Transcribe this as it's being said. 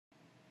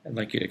I'd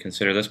like you to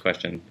consider this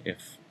question.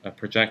 If a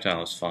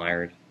projectile is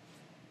fired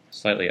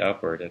slightly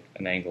upward at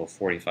an angle of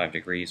 45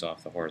 degrees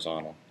off the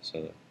horizontal,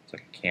 so it's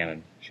like a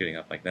cannon shooting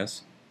up like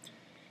this,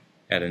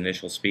 at an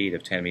initial speed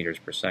of 10 meters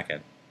per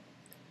second,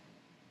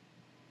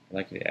 I'd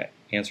like you to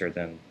answer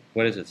then,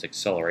 what is its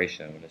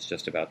acceleration when it's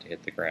just about to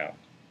hit the ground?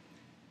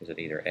 Is it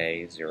either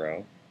A,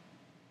 0,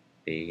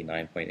 B,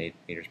 9.8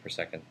 meters per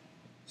second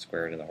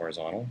squared in the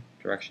horizontal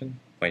direction,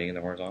 pointing in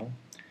the horizontal,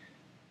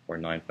 or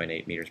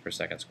 9.8 meters per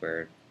second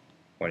squared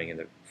pointing in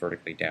the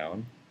vertically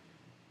down,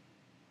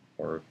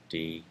 or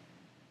D,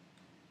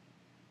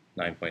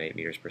 9.8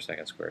 meters per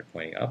second squared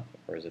pointing up,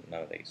 or is it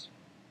none of these?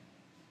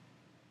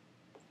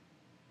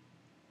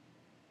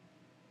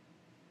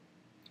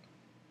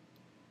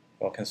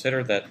 Well,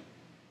 consider that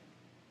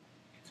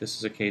if this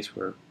is a case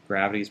where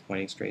gravity is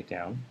pointing straight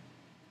down,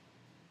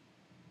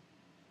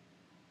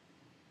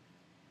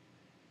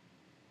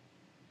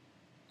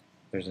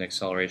 there's an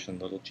acceleration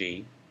little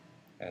g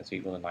that's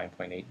equal to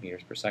 9.8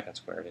 meters per second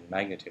squared in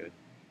magnitude.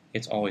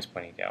 It's always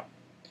pointing down.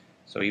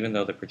 So even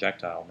though the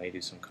projectile may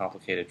do some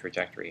complicated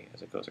trajectory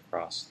as it goes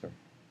across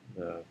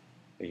the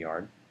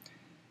yard,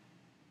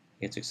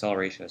 its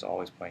acceleration is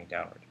always pointing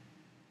downward.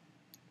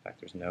 In fact,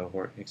 there's no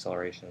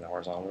acceleration in the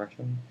horizontal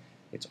direction.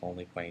 It's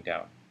only pointing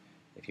down.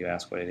 If you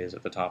ask what it is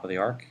at the top of the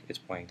arc, it's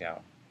pointing down.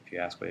 If you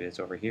ask what it is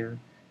over here,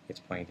 it's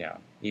pointing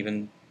down.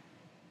 Even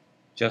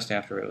just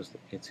after it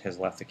has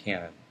left the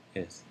cannon,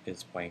 it's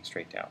pointing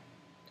straight down.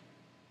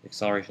 The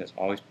acceleration is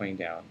always pointing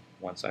down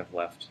once I've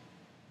left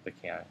the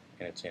cannon,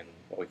 and it's in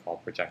what we call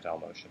projectile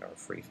motion or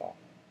free fall.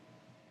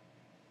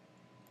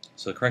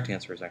 So the correct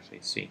answer is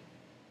actually C.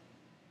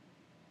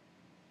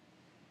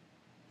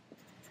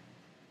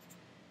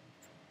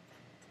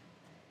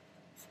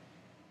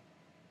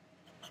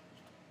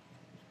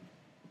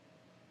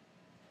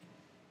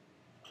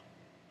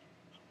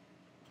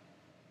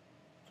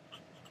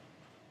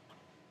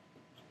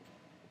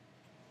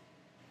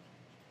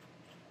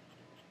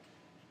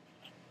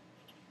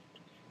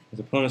 As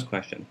a bonus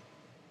question,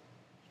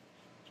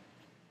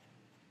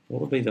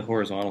 what would be the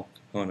horizontal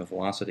component of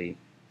velocity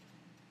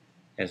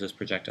as this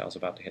projectile is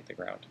about to hit the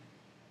ground?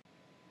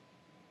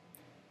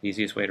 The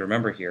easiest way to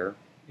remember here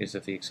is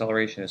if the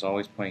acceleration is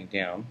always pointing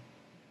down,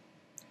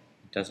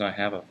 it does not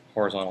have a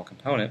horizontal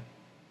component,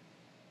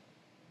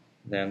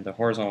 then the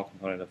horizontal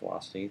component of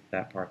velocity,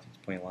 that part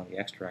that's pointing along the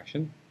x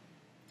direction,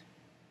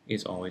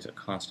 is always a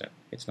constant.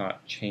 It's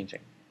not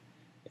changing.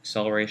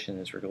 Acceleration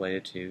is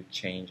related to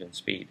change in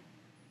speed.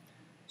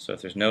 So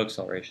if there's no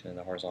acceleration in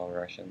the horizontal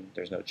direction,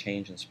 there's no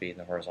change in speed in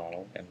the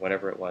horizontal, and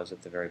whatever it was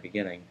at the very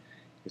beginning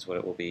is what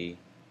it will be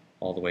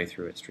all the way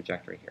through its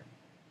trajectory here.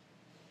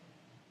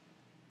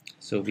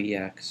 So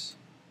Vx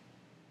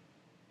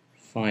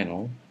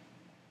final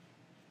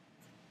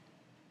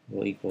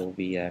will equal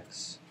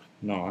Vx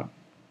naught,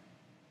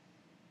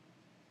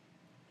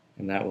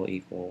 and that will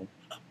equal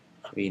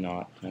V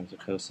naught times the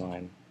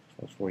cosine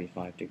of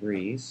 45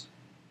 degrees,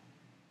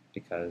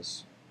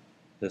 because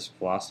this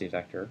velocity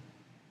vector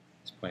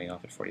is pointing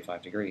off at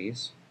 45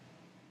 degrees.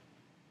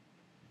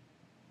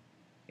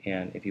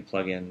 And if you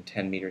plug in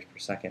 10 meters per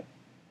second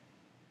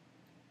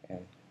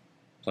and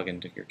plug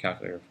into your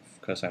calculator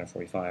cosine of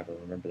 45, or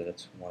remember that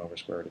it's 1 over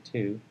square root of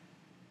 2,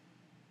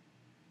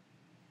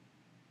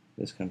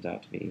 this comes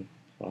out to be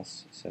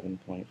plus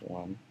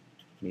 7.1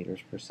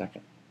 meters per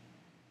second.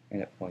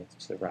 And it points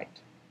to the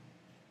right,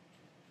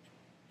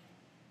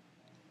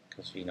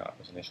 because V naught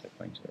was initially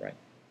pointing to the right.